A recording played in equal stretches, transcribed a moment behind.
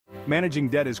Managing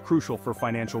debt is crucial for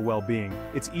financial well-being.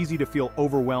 It's easy to feel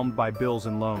overwhelmed by bills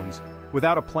and loans.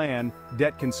 Without a plan,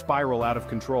 debt can spiral out of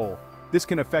control. This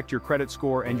can affect your credit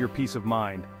score and your peace of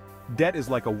mind. Debt is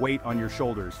like a weight on your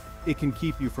shoulders. It can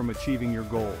keep you from achieving your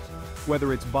goals.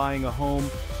 Whether it's buying a home,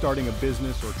 starting a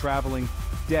business, or traveling,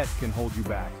 debt can hold you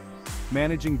back.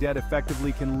 Managing debt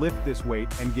effectively can lift this weight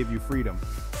and give you freedom.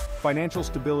 Financial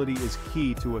stability is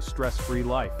key to a stress-free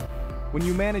life. When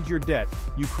you manage your debt,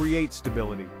 you create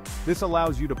stability. This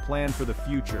allows you to plan for the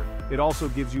future. It also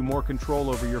gives you more control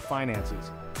over your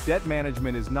finances. Debt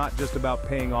management is not just about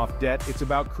paying off debt, it's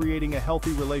about creating a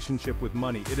healthy relationship with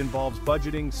money. It involves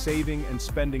budgeting, saving, and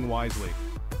spending wisely.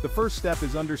 The first step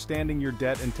is understanding your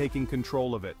debt and taking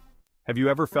control of it. Have you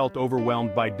ever felt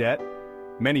overwhelmed by debt?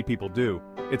 Many people do.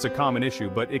 It's a common issue,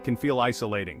 but it can feel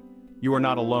isolating. You are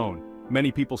not alone.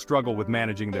 Many people struggle with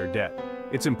managing their debt.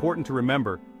 It's important to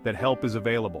remember that help is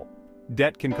available.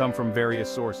 Debt can come from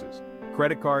various sources.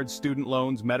 Credit cards, student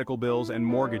loans, medical bills, and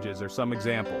mortgages are some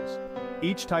examples.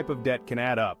 Each type of debt can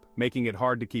add up, making it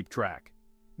hard to keep track.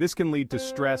 This can lead to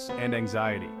stress and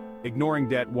anxiety. Ignoring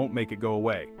debt won't make it go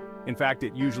away. In fact,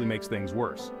 it usually makes things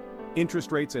worse.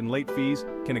 Interest rates and late fees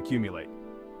can accumulate.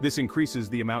 This increases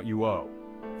the amount you owe.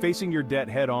 Facing your debt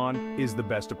head-on is the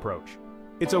best approach.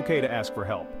 It's okay to ask for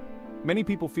help. Many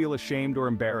people feel ashamed or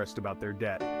embarrassed about their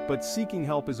debt, but seeking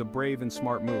help is a brave and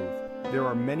smart move. There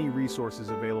are many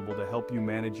resources available to help you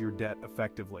manage your debt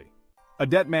effectively. A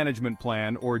debt management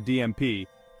plan, or DMP,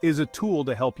 is a tool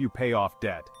to help you pay off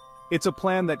debt. It's a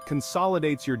plan that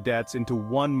consolidates your debts into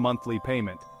one monthly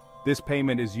payment. This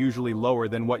payment is usually lower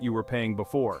than what you were paying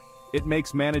before. It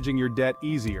makes managing your debt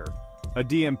easier. A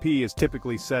DMP is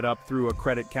typically set up through a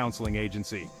credit counseling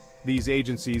agency. These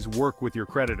agencies work with your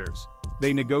creditors.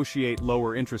 They negotiate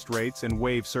lower interest rates and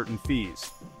waive certain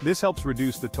fees. This helps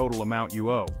reduce the total amount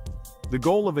you owe. The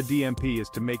goal of a DMP is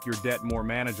to make your debt more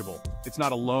manageable. It's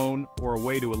not a loan or a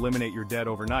way to eliminate your debt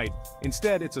overnight.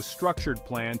 Instead, it's a structured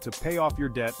plan to pay off your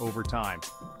debt over time.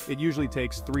 It usually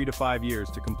takes 3 to 5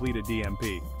 years to complete a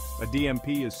DMP. A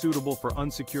DMP is suitable for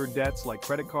unsecured debts like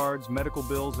credit cards, medical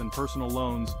bills, and personal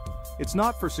loans. It's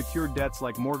not for secured debts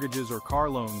like mortgages or car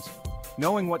loans.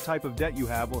 Knowing what type of debt you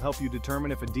have will help you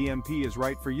determine if a DMP is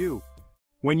right for you.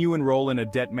 When you enroll in a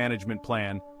debt management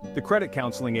plan, the credit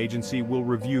counseling agency will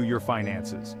review your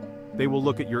finances. They will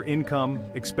look at your income,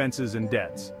 expenses, and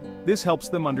debts. This helps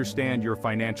them understand your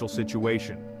financial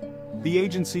situation. The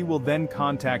agency will then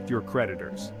contact your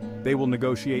creditors. They will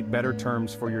negotiate better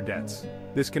terms for your debts.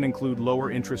 This can include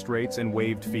lower interest rates and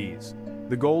waived fees.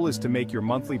 The goal is to make your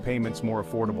monthly payments more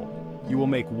affordable. You will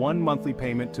make one monthly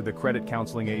payment to the credit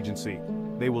counseling agency.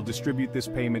 They will distribute this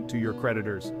payment to your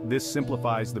creditors. This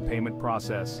simplifies the payment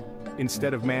process.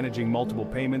 Instead of managing multiple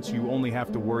payments, you only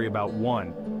have to worry about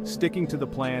one. Sticking to the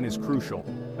plan is crucial.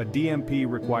 A DMP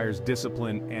requires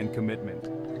discipline and commitment.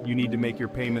 You need to make your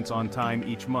payments on time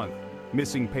each month.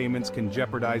 Missing payments can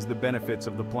jeopardize the benefits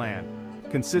of the plan.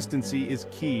 Consistency is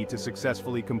key to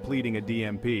successfully completing a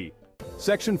DMP.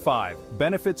 Section 5.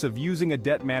 Benefits of using a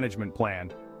debt management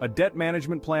plan. A debt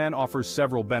management plan offers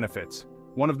several benefits.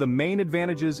 One of the main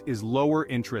advantages is lower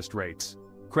interest rates.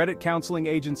 Credit counseling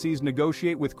agencies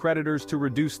negotiate with creditors to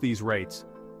reduce these rates.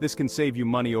 This can save you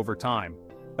money over time.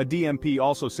 A DMP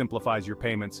also simplifies your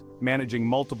payments. Managing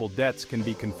multiple debts can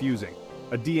be confusing.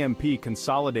 A DMP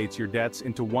consolidates your debts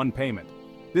into one payment.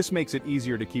 This makes it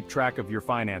easier to keep track of your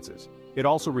finances. It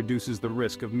also reduces the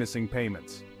risk of missing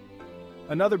payments.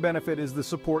 Another benefit is the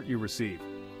support you receive.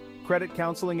 Credit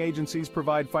counseling agencies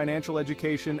provide financial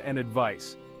education and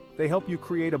advice. They help you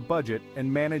create a budget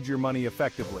and manage your money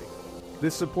effectively.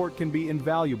 This support can be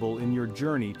invaluable in your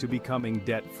journey to becoming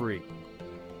debt-free.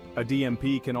 A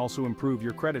DMP can also improve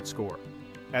your credit score.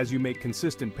 As you make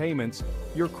consistent payments,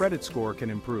 your credit score can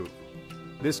improve.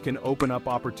 This can open up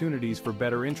opportunities for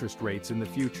better interest rates in the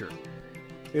future.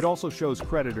 It also shows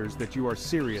creditors that you are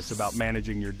serious about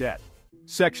managing your debt.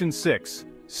 Section 6.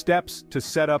 Steps to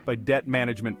set up a debt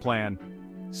management plan.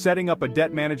 Setting up a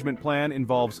debt management plan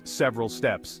involves several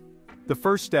steps. The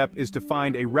first step is to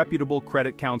find a reputable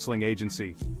credit counseling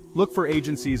agency. Look for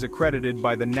agencies accredited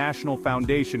by the National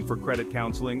Foundation for Credit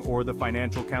Counseling or the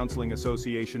Financial Counseling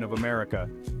Association of America.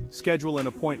 Schedule an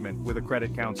appointment with a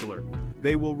credit counselor.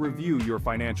 They will review your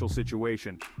financial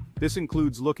situation. This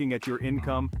includes looking at your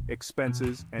income,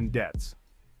 expenses, and debts.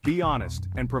 Be honest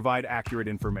and provide accurate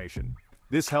information.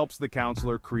 This helps the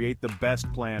counselor create the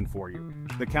best plan for you.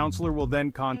 The counselor will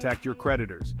then contact your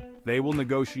creditors. They will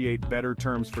negotiate better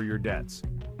terms for your debts.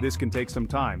 This can take some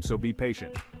time, so be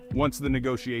patient. Once the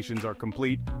negotiations are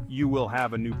complete, you will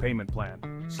have a new payment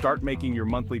plan. Start making your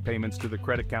monthly payments to the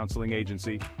credit counseling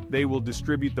agency. They will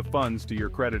distribute the funds to your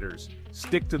creditors.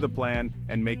 Stick to the plan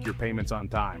and make your payments on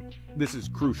time. This is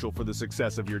crucial for the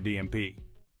success of your DMP.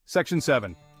 Section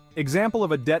 7. Example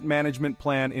of a debt management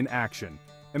plan in action.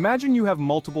 Imagine you have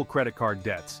multiple credit card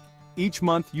debts. Each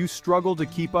month you struggle to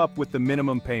keep up with the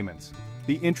minimum payments.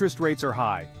 The interest rates are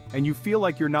high, and you feel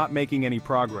like you're not making any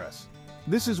progress.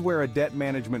 This is where a debt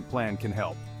management plan can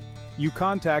help. You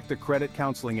contact a credit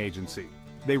counseling agency.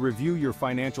 They review your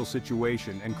financial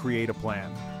situation and create a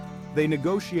plan. They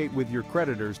negotiate with your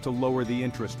creditors to lower the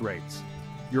interest rates.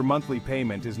 Your monthly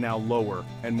payment is now lower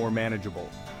and more manageable.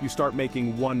 You start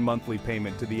making one monthly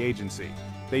payment to the agency.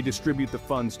 They distribute the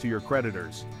funds to your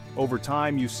creditors. Over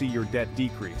time, you see your debt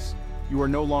decrease. You are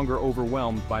no longer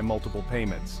overwhelmed by multiple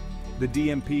payments. The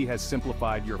DMP has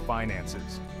simplified your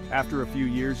finances. After a few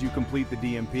years, you complete the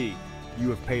DMP. You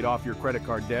have paid off your credit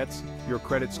card debts, your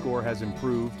credit score has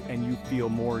improved, and you feel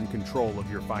more in control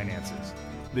of your finances.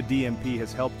 The DMP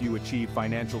has helped you achieve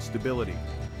financial stability.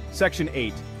 Section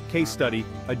 8. Case Study,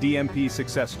 a DMP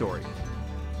Success Story.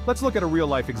 Let's look at a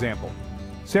real-life example.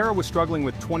 Sarah was struggling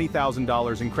with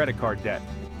 $20,000 in credit card debt.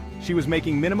 She was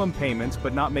making minimum payments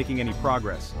but not making any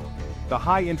progress. The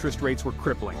high interest rates were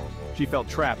crippling. She felt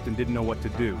trapped and didn't know what to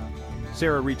do.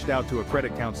 Sarah reached out to a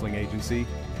credit counseling agency.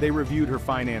 They reviewed her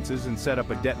finances and set up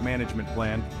a debt management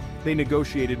plan. They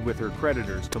negotiated with her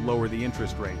creditors to lower the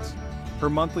interest rates. Her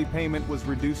monthly payment was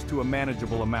reduced to a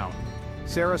manageable amount.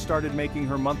 Sarah started making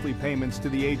her monthly payments to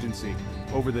the agency.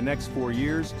 Over the next 4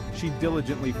 years, she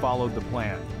diligently followed the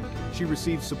plan. She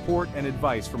received support and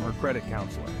advice from her credit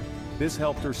counselor. This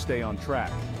helped her stay on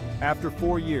track. After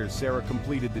 4 years, Sarah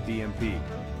completed the DMP.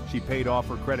 She paid off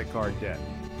her credit card debt.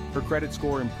 Her credit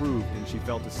score improved and she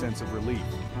felt a sense of relief.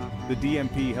 The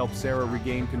DMP helped Sarah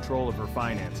regain control of her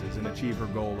finances and achieve her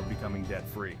goal of becoming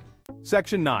debt-free.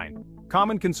 Section 9.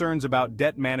 Common concerns about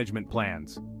debt management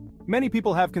plans. Many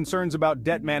people have concerns about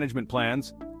debt management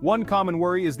plans. One common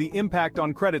worry is the impact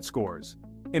on credit scores.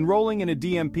 Enrolling in a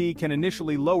DMP can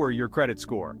initially lower your credit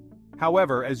score.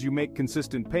 However, as you make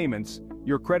consistent payments,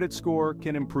 your credit score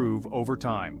can improve over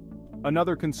time.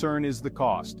 Another concern is the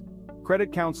cost.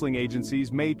 Credit counseling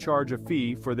agencies may charge a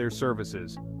fee for their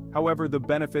services. However, the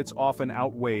benefits often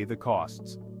outweigh the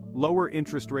costs. Lower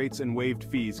interest rates and waived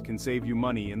fees can save you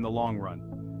money in the long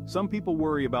run. Some people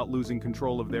worry about losing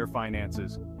control of their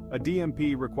finances. A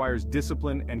DMP requires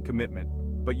discipline and commitment,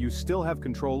 but you still have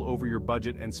control over your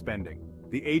budget and spending.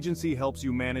 The agency helps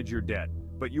you manage your debt,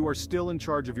 but you are still in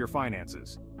charge of your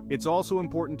finances. It's also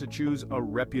important to choose a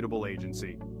reputable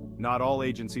agency. Not all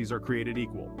agencies are created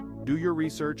equal. Do your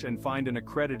research and find an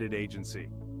accredited agency.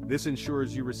 This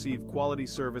ensures you receive quality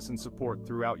service and support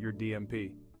throughout your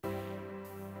DMP.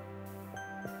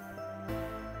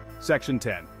 Section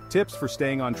 10. Tips for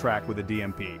staying on track with a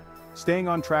DMP. Staying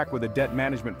on track with a debt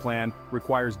management plan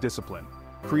requires discipline.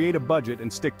 Create a budget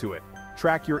and stick to it.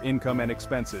 Track your income and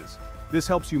expenses. This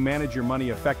helps you manage your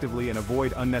money effectively and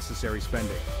avoid unnecessary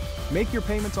spending. Make your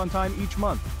payments on time each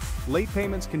month. Late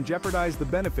payments can jeopardize the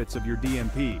benefits of your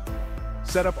DMP.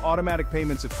 Set up automatic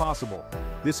payments if possible.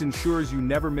 This ensures you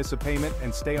never miss a payment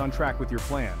and stay on track with your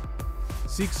plan.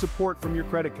 Seek support from your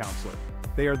credit counselor.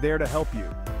 They are there to help you.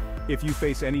 If you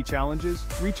face any challenges,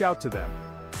 reach out to them.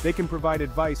 They can provide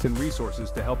advice and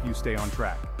resources to help you stay on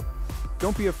track.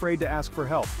 Don't be afraid to ask for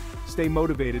help. Stay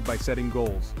motivated by setting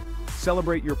goals.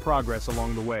 Celebrate your progress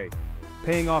along the way.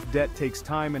 Paying off debt takes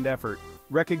time and effort.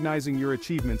 Recognizing your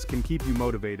achievements can keep you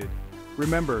motivated.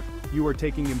 Remember, you are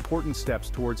taking important steps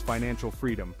towards financial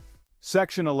freedom.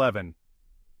 Section 11.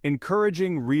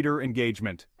 Encouraging reader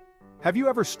engagement. Have you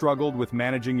ever struggled with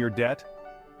managing your debt?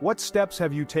 What steps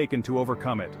have you taken to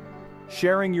overcome it?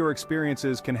 Sharing your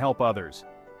experiences can help others.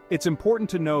 It's important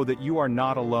to know that you are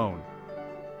not alone.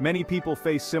 Many people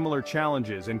face similar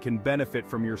challenges and can benefit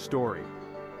from your story.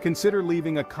 Consider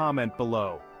leaving a comment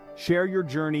below. Share your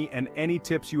journey and any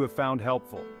tips you have found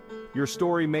helpful. Your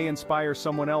story may inspire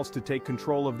someone else to take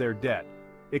control of their debt.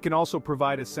 It can also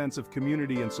provide a sense of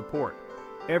community and support.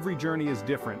 Every journey is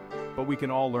different, but we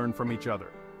can all learn from each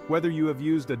other. Whether you have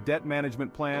used a debt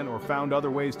management plan or found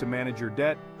other ways to manage your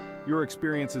debt, your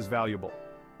experience is valuable.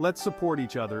 Let's support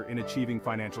each other in achieving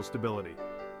financial stability.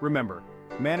 Remember,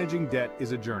 managing debt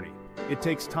is a journey. It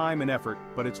takes time and effort,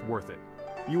 but it's worth it.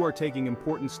 You are taking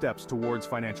important steps towards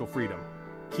financial freedom.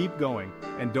 Keep going,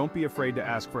 and don't be afraid to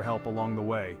ask for help along the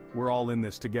way. We're all in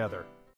this together.